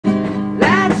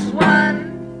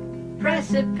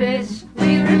precipice.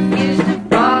 We refuse to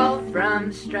fall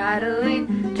from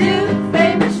straddling two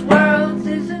famous worlds.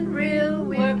 Isn't real,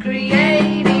 we're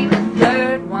creating a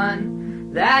third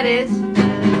one that is.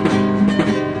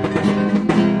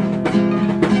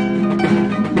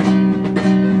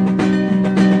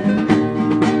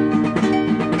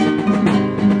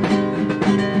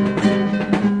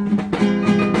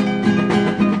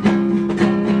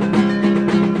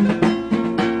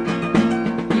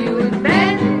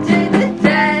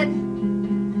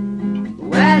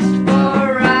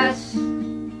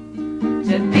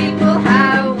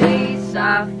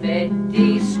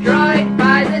 Destroyed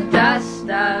by the dust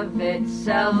of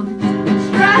itself,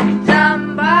 struck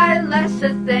dumb by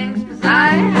lesser things, 'cause I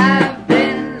have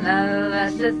been a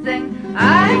lesser thing.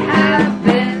 I have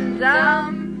been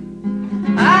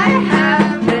dumb, I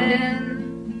have been.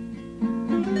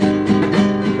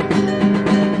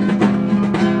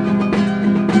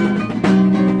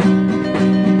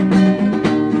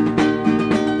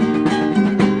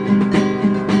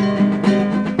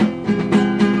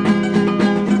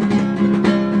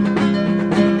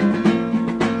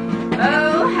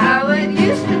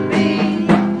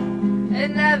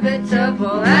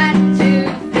 Inevitable at 2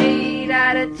 feet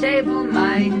at a table,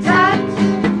 my touch.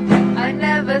 I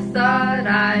never thought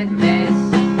I'd miss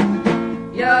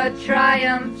your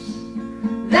triumphs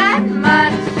that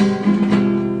much.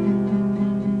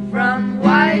 From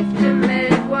wife to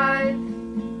midwife,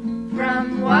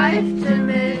 from wife to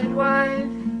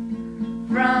midwife,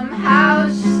 from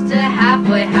house to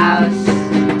halfway house.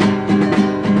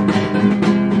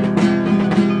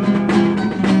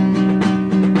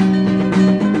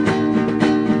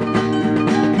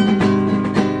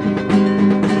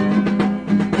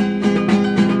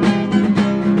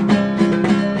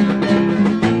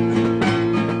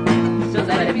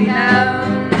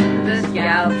 The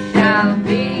scalp shall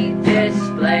be